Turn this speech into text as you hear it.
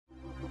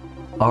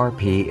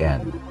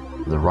RPN,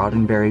 the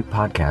Roddenberry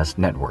Podcast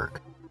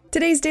Network.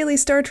 Today's daily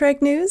Star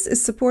Trek news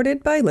is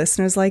supported by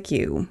listeners like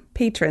you,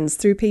 patrons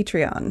through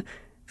Patreon.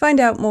 Find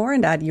out more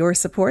and add your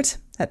support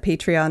at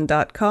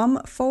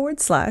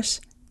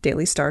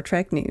patreon.com/Daily Star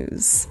Trek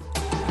News.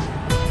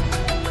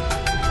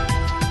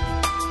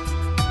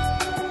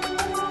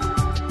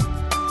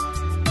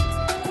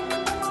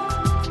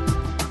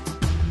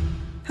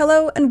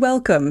 Hello and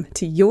welcome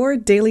to your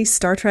Daily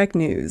Star Trek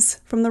News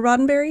from the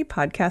Roddenberry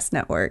Podcast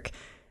Network.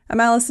 I'm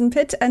Allison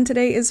Pitt, and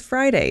today is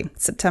Friday,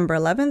 September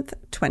 11th,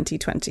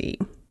 2020.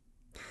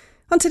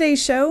 On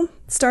today's show,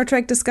 Star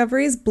Trek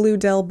Discovery's Blu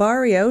del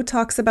Barrio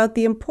talks about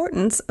the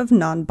importance of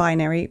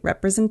non-binary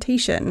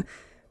representation.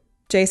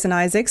 Jason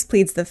Isaacs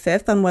pleads the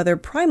fifth on whether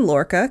Prime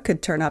Lorca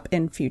could turn up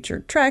in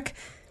future Trek,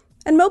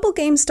 and mobile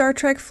game Star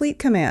Trek Fleet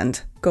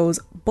Command goes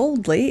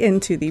boldly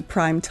into the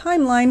Prime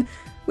timeline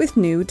with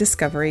new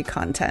Discovery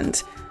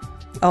content.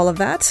 All of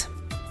that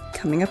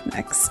coming up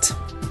next.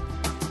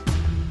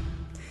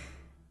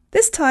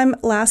 This time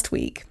last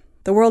week,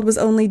 the world was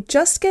only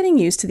just getting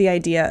used to the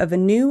idea of a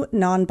new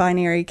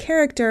non-binary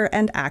character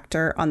and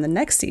actor on the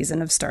next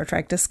season of Star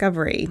Trek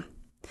Discovery.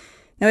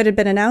 Now, it had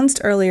been announced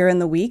earlier in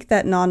the week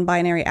that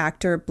non-binary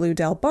actor Blu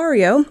del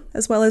Barrio,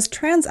 as well as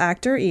trans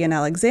actor Ian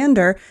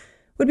Alexander,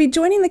 would be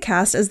joining the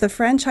cast as the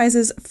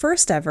franchise's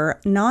first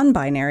ever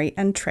non-binary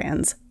and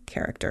trans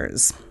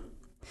characters.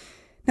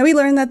 Now, we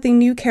learned that the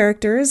new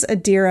characters,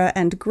 Adira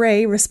and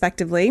Gray,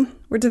 respectively,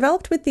 were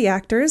developed with the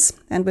actors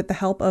and with the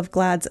help of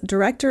GLAAD's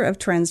Director of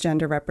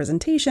Transgender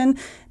Representation,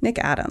 Nick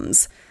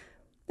Adams.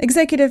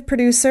 Executive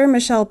producer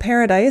Michelle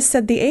Paradise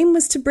said the aim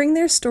was to bring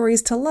their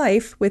stories to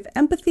life with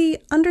empathy,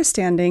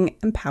 understanding,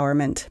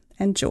 empowerment,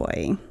 and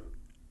joy.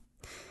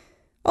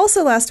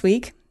 Also last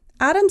week,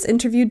 Adams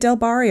interviewed Del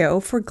Barrio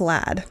for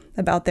GLAAD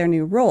about their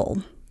new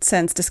role,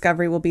 since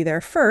Discovery will be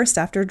their first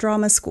after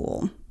drama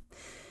school.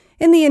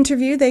 In the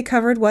interview, they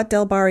covered what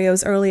Del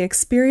Barrio's early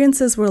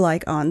experiences were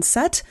like on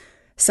set,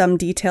 some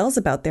details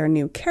about their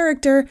new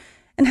character,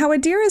 and how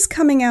Adira's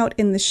coming out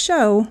in the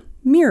show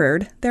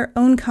mirrored their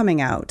own coming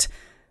out.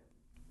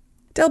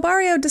 Del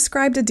Barrio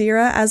described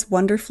Adira as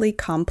wonderfully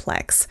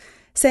complex,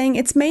 saying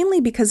it's mainly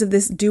because of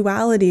this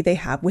duality they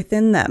have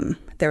within them.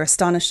 They're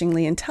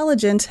astonishingly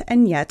intelligent,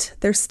 and yet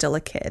they're still a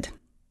kid.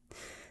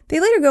 They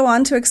later go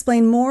on to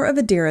explain more of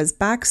Adira's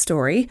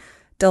backstory.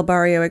 Del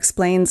Barrio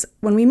explains,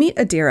 when we meet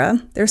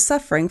Adira, they're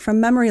suffering from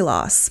memory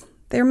loss.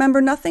 They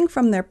remember nothing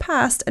from their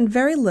past and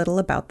very little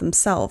about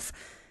themselves.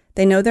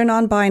 They know they're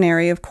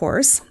non-binary, of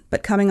course,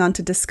 but coming on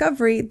to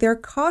Discovery, they're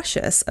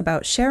cautious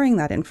about sharing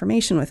that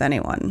information with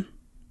anyone.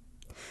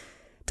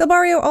 Del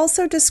Barrio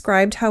also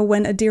described how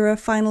when Adira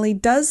finally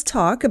does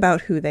talk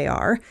about who they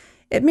are,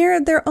 it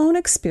mirrored their own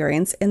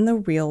experience in the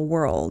real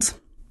world.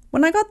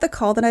 When I got the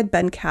call that I'd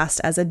been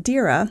cast as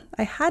Adira,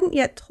 I hadn't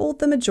yet told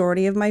the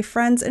majority of my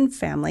friends and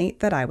family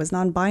that I was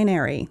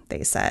non-binary,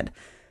 they said.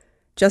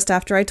 Just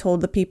after I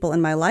told the people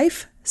in my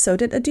life, so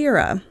did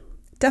Adira.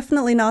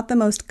 Definitely not the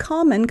most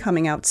common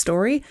coming out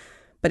story,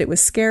 but it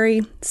was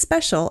scary,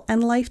 special,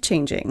 and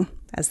life-changing,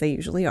 as they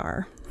usually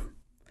are.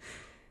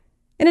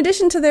 In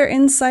addition to their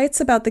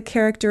insights about the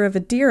character of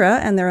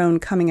Adira and their own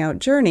coming out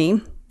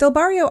journey, Del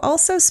Barrio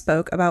also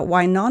spoke about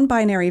why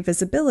non-binary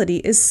visibility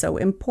is so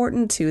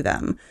important to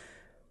them.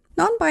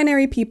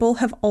 Non-binary people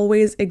have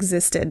always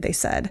existed, they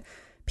said.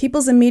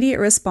 People's immediate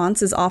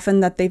response is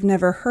often that they've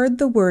never heard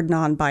the word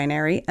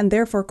non-binary and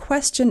therefore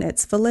question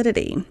its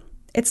validity.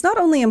 It's not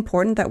only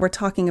important that we're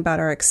talking about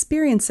our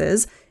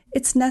experiences,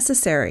 it's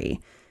necessary.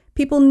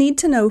 People need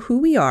to know who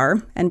we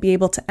are and be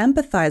able to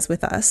empathize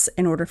with us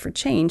in order for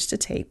change to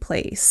take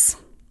place.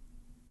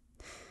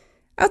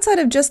 Outside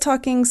of just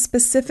talking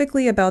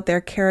specifically about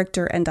their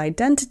character and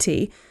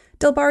identity,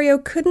 Del Barrio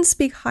couldn't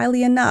speak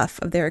highly enough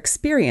of their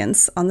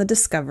experience on the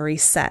Discovery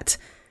set.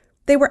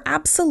 They were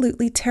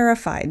absolutely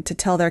terrified to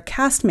tell their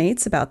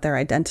castmates about their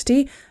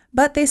identity,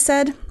 but they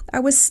said, "I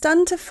was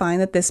stunned to find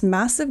that this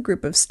massive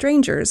group of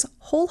strangers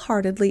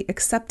wholeheartedly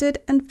accepted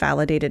and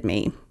validated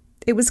me.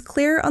 It was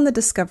clear on the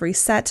Discovery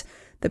set,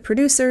 the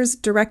producers,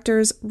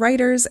 directors,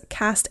 writers,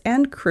 cast,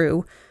 and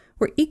crew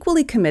were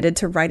equally committed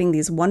to writing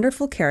these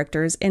wonderful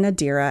characters in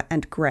Adira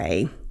and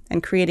Gray,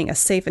 and creating a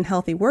safe and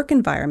healthy work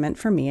environment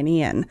for me and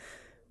Ian.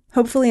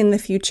 Hopefully in the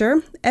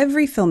future,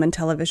 every film and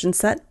television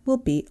set will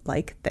be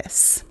like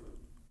this."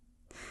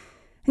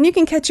 And you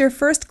can catch your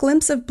first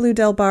glimpse of Blu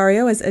del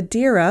Barrio as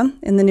Adira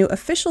in the new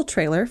official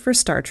trailer for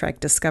Star Trek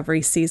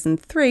Discovery Season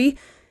 3,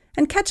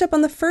 and catch up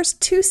on the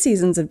first 2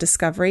 seasons of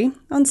Discovery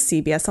on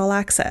CBS All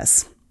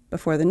Access,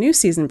 before the new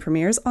season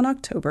premieres on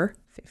October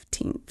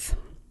 15th.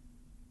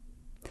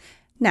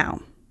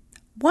 Now,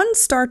 one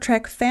Star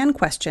Trek fan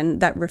question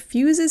that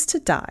refuses to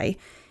die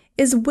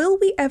is, will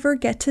we ever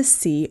get to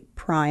see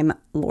Prime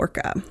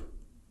Lorca?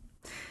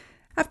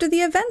 After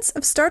the events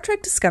of Star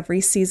Trek Discovery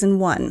Season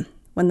 1,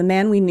 when the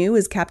man we knew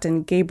as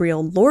Captain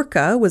Gabriel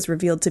Lorca was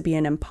revealed to be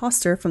an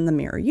imposter from the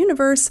Mirror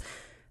Universe,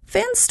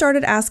 fans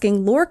started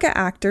asking Lorca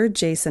actor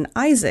Jason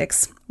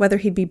Isaacs whether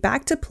he'd be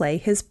back to play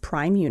his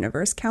Prime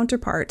Universe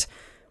counterpart.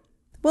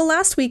 Well,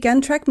 last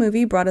weekend, Trek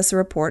Movie brought us a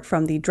report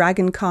from the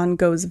Dragon Con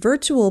Goes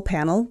Virtual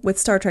panel with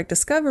Star Trek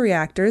Discovery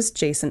actors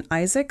Jason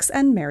Isaacs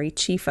and Mary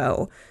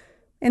Chieffo.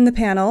 In the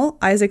panel,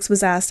 Isaacs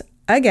was asked,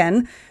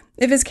 again,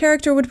 if his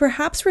character would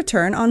perhaps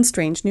return on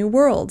Strange New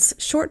Worlds,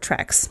 Short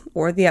Treks,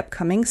 or the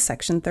upcoming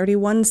Section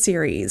 31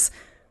 series.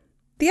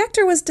 The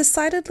actor was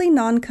decidedly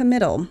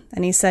non-committal,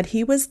 and he said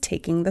he was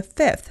taking the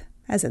Fifth,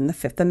 as in the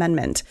Fifth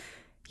Amendment.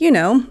 You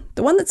know,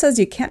 the one that says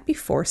you can't be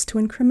forced to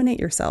incriminate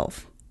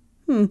yourself.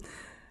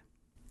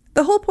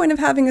 The whole point of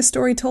having a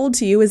story told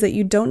to you is that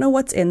you don't know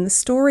what's in the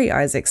story,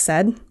 Isaacs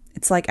said.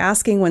 It's like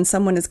asking when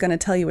someone is going to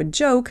tell you a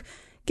joke,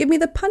 give me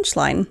the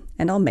punchline,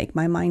 and I'll make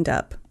my mind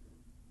up.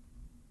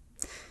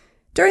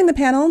 During the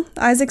panel,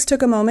 Isaacs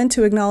took a moment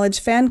to acknowledge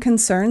fan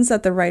concerns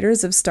that the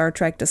writers of Star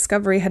Trek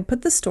Discovery had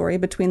put the story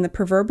between the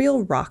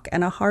proverbial rock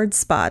and a hard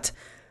spot.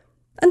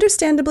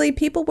 Understandably,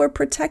 people were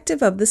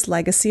protective of this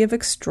legacy of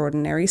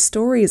extraordinary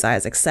stories,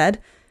 Isaacs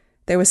said.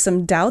 There was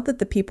some doubt that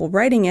the people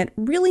writing it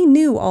really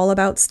knew all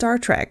about Star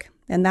Trek,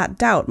 and that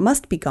doubt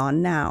must be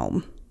gone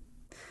now.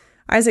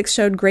 Isaacs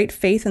showed great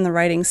faith in the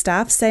writing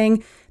staff,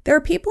 saying, "There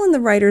are people in the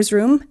writer's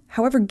room,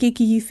 however geeky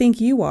you think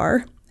you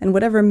are, and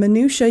whatever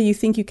minutia you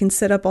think you can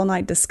sit up all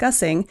night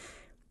discussing,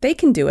 they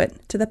can do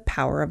it to the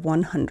power of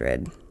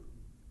 100.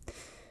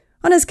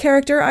 On his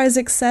character,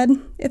 Isaacs said,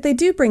 if they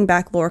do bring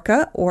back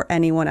Lorca, or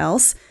anyone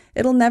else,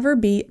 it'll never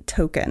be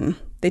token.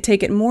 They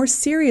take it more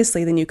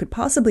seriously than you could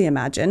possibly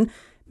imagine,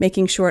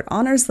 making sure it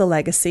honors the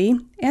legacy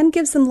and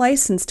gives them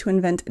license to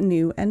invent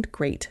new and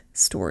great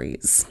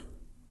stories.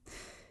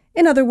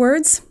 In other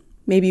words,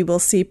 maybe we'll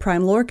see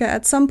Prime Lorca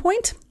at some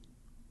point,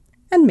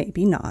 and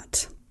maybe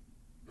not.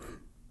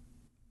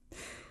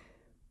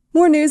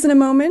 More news in a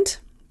moment,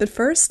 but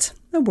first,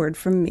 a word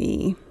from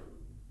me.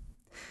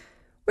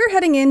 We're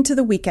heading into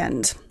the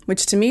weekend,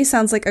 which to me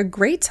sounds like a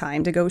great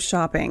time to go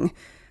shopping.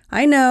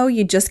 I know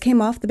you just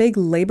came off the big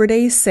Labor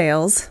Day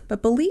sales,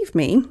 but believe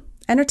me,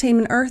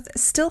 Entertainment Earth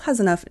still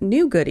has enough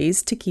new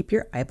goodies to keep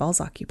your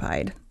eyeballs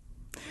occupied.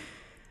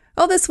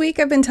 All this week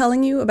I've been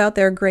telling you about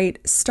their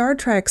great Star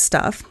Trek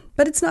stuff,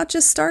 but it's not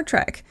just Star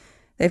Trek.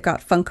 They've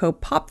got Funko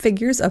Pop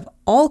figures of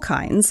all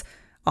kinds,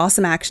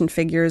 awesome action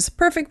figures,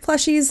 perfect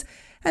plushies,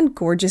 and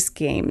gorgeous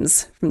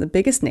games from the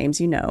biggest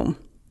names you know.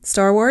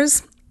 Star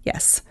Wars?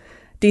 Yes.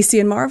 DC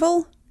and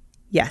Marvel?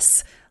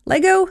 Yes.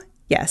 Lego?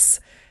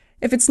 Yes.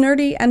 If it's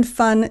nerdy and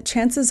fun,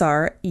 chances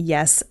are,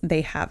 yes,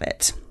 they have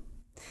it.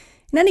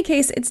 In any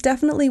case, it's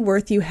definitely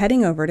worth you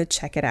heading over to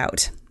check it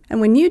out.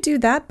 And when you do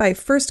that by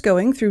first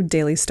going through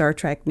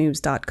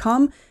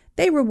dailystartreknews.com,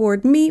 they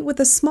reward me with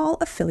a small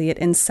affiliate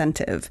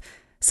incentive.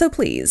 So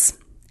please,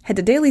 head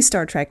to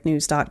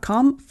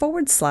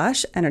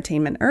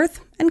dailystartreknews.com/Entertainment Earth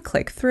and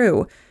click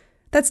through.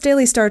 That's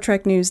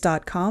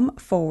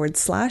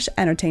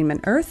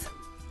dailystartreknews.com/Entertainment Earth.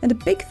 And a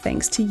big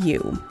thanks to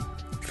you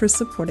for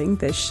supporting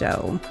this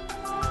show.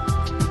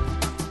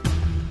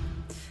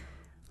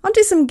 On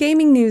to some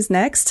gaming news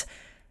next.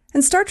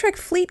 And Star Trek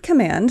Fleet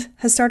Command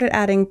has started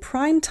adding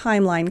Prime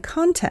Timeline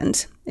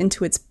content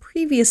into its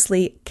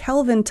previously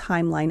Kelvin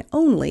Timeline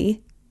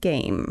only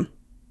game.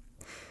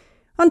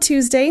 On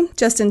Tuesday,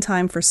 just in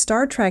time for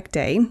Star Trek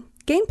Day,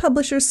 game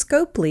publisher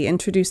Scopely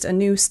introduced a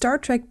new Star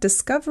Trek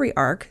Discovery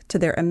arc to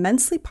their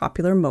immensely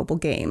popular mobile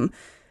game.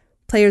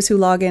 Players who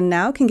log in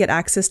now can get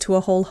access to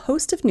a whole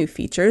host of new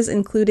features,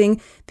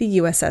 including the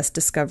USS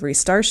Discovery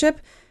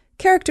starship,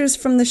 characters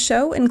from the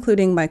show,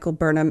 including Michael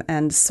Burnham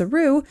and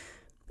Saru,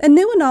 and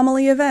new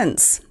anomaly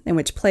events, in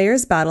which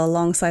players battle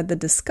alongside the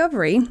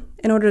Discovery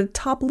in order to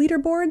top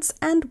leaderboards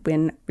and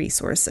win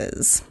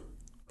resources.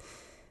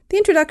 The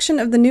introduction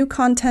of the new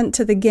content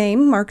to the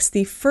game marks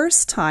the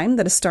first time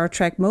that a Star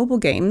Trek mobile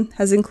game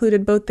has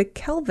included both the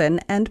Kelvin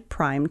and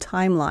Prime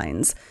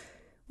timelines.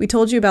 We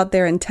told you about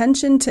their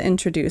intention to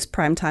introduce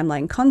Prime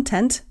Timeline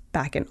content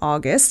back in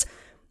August,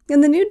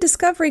 and the new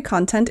Discovery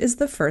content is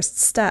the first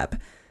step.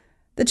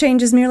 The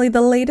change is merely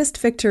the latest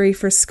victory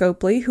for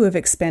Scopely, who have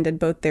expanded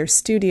both their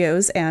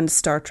studios and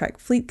Star Trek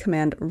Fleet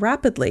Command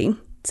rapidly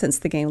since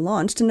the game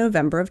launched in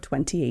November of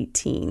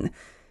 2018.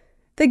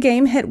 The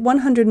game hit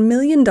 $100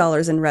 million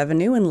in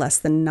revenue in less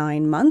than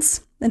 9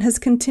 months and has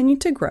continued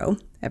to grow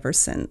ever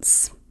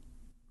since.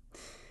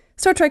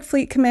 Star Trek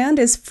Fleet Command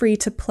is free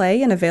to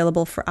play and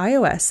available for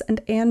iOS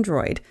and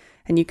Android,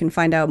 and you can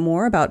find out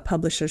more about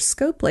publisher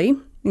Scopely,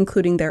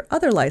 including their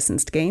other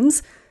licensed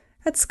games,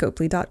 at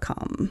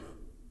scopely.com.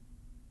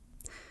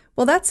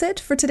 Well, that's it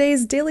for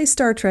today's Daily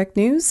Star Trek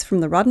news from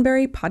the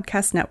Roddenberry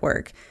Podcast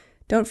Network.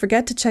 Don't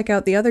forget to check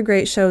out the other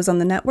great shows on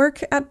the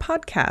network at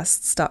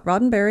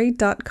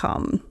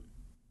podcasts.roddenberry.com.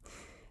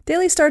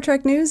 Daily Star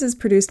Trek News is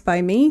produced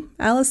by me,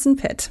 Allison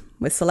Pitt,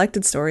 with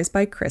selected stories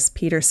by Chris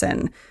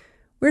Peterson.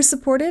 We're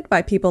supported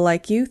by people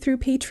like you through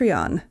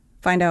Patreon.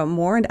 Find out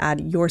more and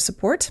add your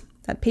support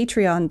at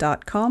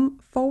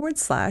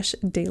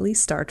patreon.com/Daily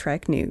Star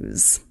Trek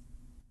News.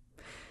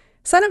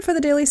 Sign up for the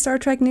Daily Star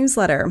Trek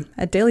newsletter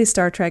at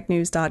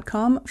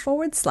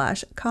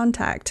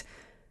dailystartreknews.com/contact.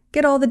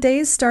 Get all the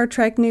day's Star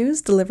Trek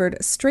news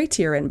delivered straight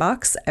to your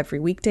inbox every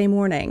weekday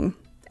morning.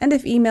 And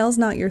if email's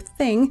not your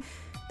thing,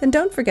 then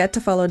don't forget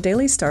to follow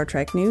Daily Star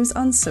Trek News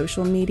on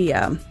social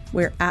media.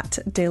 We're at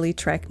Daily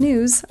Trek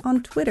News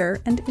on Twitter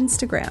and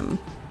Instagram.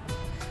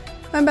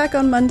 I'm back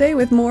on Monday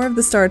with more of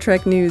the Star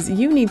Trek news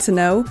you need to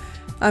know.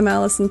 I'm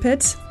Alison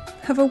Pitt.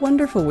 Have a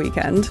wonderful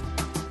weekend.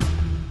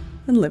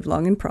 And live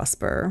long and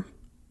prosper.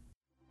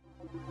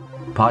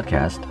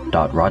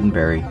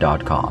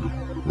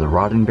 Podcast.roddenberry.com, the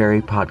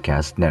Roddenberry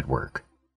Podcast Network.